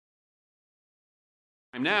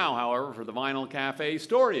Time now, however, for the Vinyl Cafe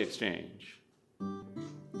Story Exchange.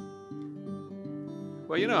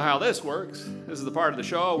 Well, you know how this works. This is the part of the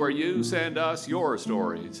show where you send us your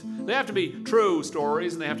stories. They have to be true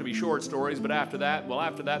stories, and they have to be short stories, but after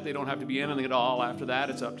that, they don't have to be anything at all. After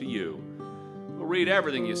that, it's up to you. We'll read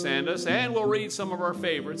everything you send us, and we'll read some of our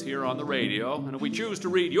favorites here on the radio. And if we choose to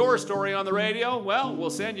read your story on the radio, well,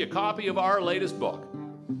 we'll send you a copy of our latest book,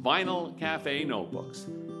 Vinyl Cafe Notebooks.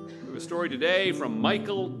 We have a story today from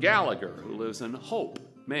Michael Gallagher, who lives in Hope,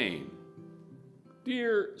 Maine.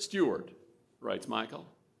 Dear Stuart, writes Michael,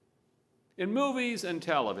 in movies and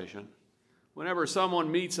television, whenever someone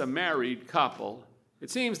meets a married couple, it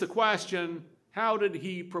seems the question, how did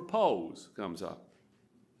he propose, comes up.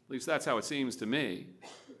 At least that's how it seems to me.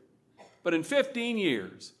 But in 15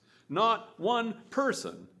 years, not one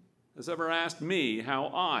person has ever asked me how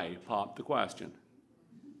I popped the question.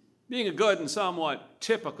 Being a good and somewhat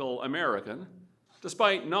typical American,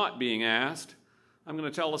 despite not being asked, I'm going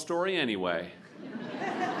to tell the story anyway.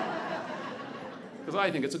 Because I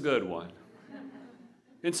think it's a good one.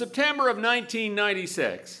 In September of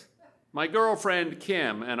 1996, my girlfriend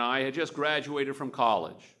Kim and I had just graduated from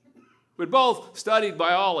college. We'd both studied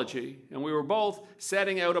biology, and we were both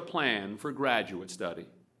setting out a plan for graduate study.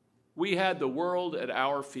 We had the world at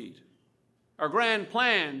our feet. Our grand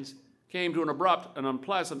plans came to an abrupt and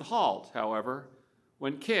unpleasant halt, however,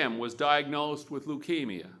 when Kim was diagnosed with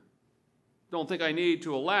leukemia. Don't think I need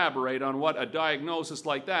to elaborate on what a diagnosis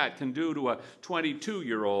like that can do to a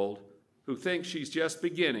 22-year-old who thinks she's just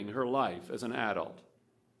beginning her life as an adult.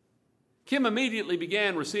 Kim immediately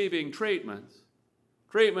began receiving treatments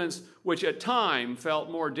which at times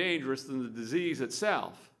felt more dangerous than the disease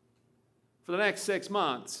itself. For the next 6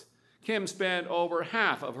 months, Kim spent over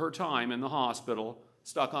half of her time in the hospital,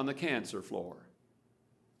 stuck on the cancer floor.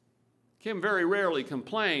 Kim very rarely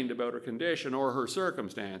complained about her condition or her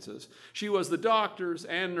circumstances. She was the doctor's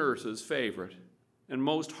and nurse's favorite and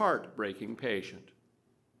most heartbreaking patient.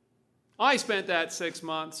 I spent that 6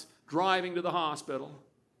 months driving to the hospital,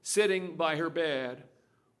 sitting by her bed,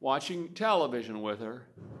 watching television with her,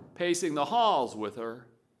 pacing the halls with her,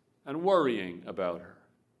 and worrying about her.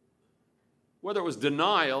 Whether it was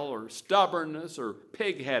denial or stubbornness or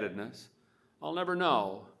pig-headedness, I'll never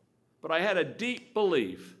know, but I had a deep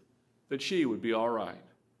belief that she would be all right.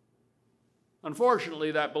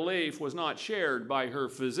 Unfortunately, that belief was not shared by her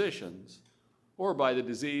physicians or by the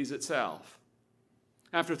disease itself.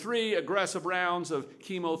 After 3 aggressive rounds of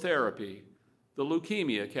chemotherapy, the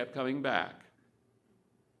leukemia kept coming back.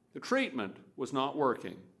 The treatment was not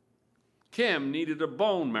working. Kim needed a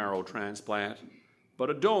bone marrow transplant,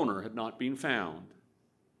 but a donor had not been found.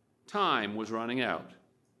 Time was running out.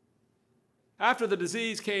 After the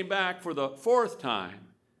disease came back for the 4th time,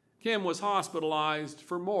 Kim was hospitalized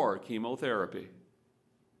for more chemotherapy.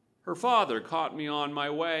 Her father caught me on my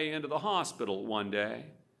way into the hospital one day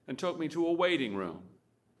and took me to a waiting room.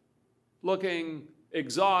 Looking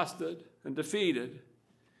exhausted and defeated,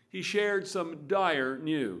 he shared some dire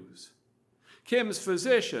news. Kim's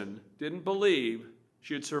physician didn't believe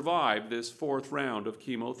she had survived this 4th round of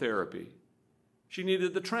chemotherapy. She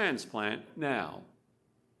needed the transplant now.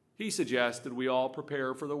 He suggested we all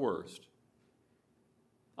prepare for the worst.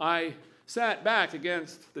 I sat back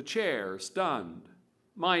against the chair, stunned.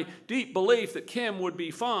 My deep belief that Kim would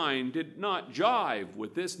be fine did not jive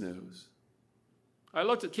with this news. I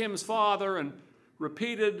looked at Kim's father and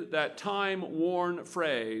repeated that time-worn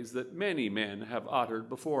phrase that many men have uttered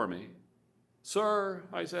before me. Sir,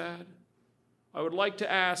 I said, I would like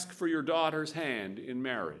to ask for your daughter's hand in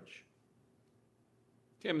marriage.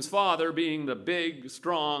 Kim's father, being the big,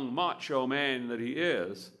 strong, macho man that he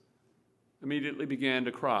is, immediately began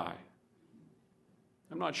to cry.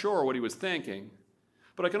 I'm not sure what he was thinking,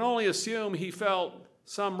 but I can only assume he felt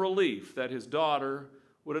some relief that his daughter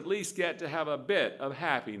would at least get to have a bit of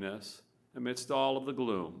happiness amidst all of the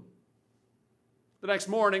gloom. The next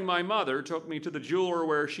morning, my mother took me to the jeweler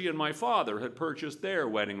where she and my father had purchased their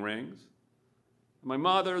wedding rings. My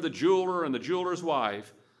mother, the jeweler, and the jeweler's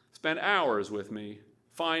wife spent hours with me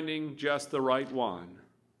finding just the right one.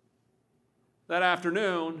 That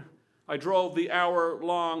afternoon, I drove the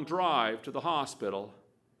hour-long drive to the hospital,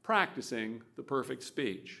 practicing the perfect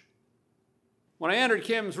speech. When I entered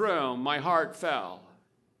Kim's room, my heart fell.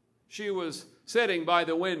 She was sitting by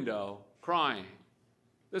the window, crying.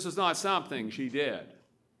 This was not something she did.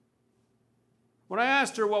 When I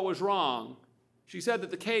asked her what was wrong, she said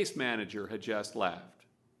that the case manager had just left,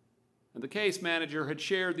 and the case manager had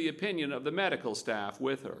shared the opinion of the medical staff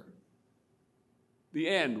with her. The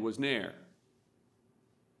end was near.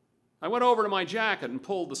 I went over to my jacket and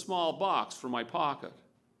pulled the small box from my pocket.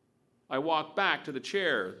 I walked back to the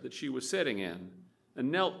chair that she was sitting in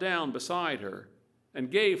and knelt down beside her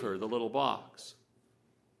and gave her the little box.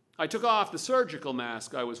 I took off the surgical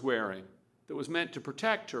mask I was wearing that was meant to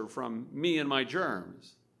protect her from me and my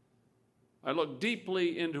germs. I looked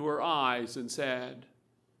deeply into her eyes and said,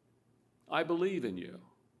 "I believe in you."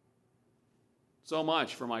 So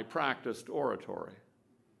much for my practiced oratory.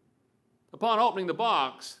 Upon opening the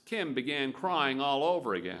box, Kim began crying all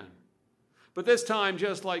over again. But this time,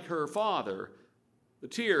 just like her father, the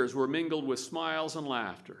tears were mingled with smiles and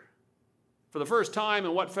laughter. For the first time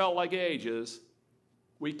in what felt like ages,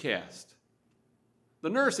 we kissed. The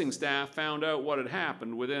nursing staff found out what had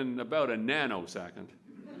happened within about a nanosecond.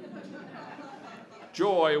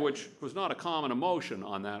 Joy, which was not a common emotion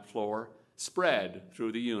on that floor, spread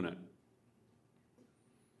through the unit.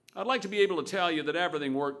 I'd like to be able to tell you that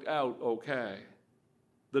everything worked out okay,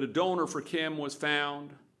 that a donor for Kim was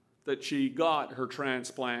found, that she got her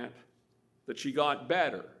transplant, that she got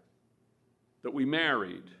better, that we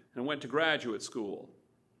married and went to graduate school,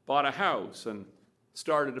 bought a house, and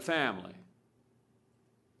started a family.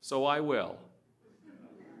 So I will,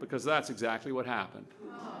 because that's exactly what happened.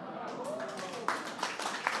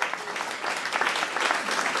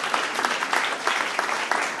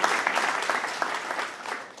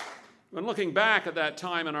 When looking back at that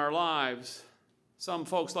time in our lives, some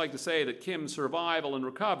folks like to say that Kim's survival and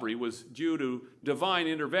recovery was due to divine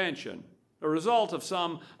intervention, a result of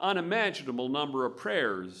some unimaginable number of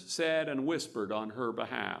prayers said and whispered on her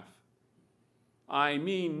behalf. I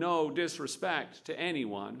mean no disrespect to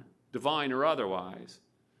anyone, divine or otherwise,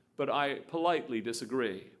 but I politely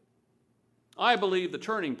disagree. I believe the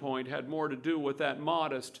turning point had more to do with that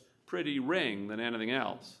modest, pretty ring than anything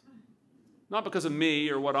else. Not because of me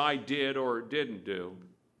or what I did or didn't do,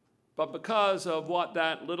 but because of what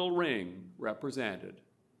that little ring represented.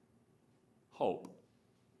 Hope.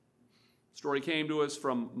 The story came to us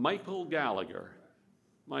from Michael Gallagher.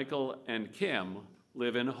 Michael and Kim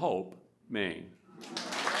live in Hope, Maine.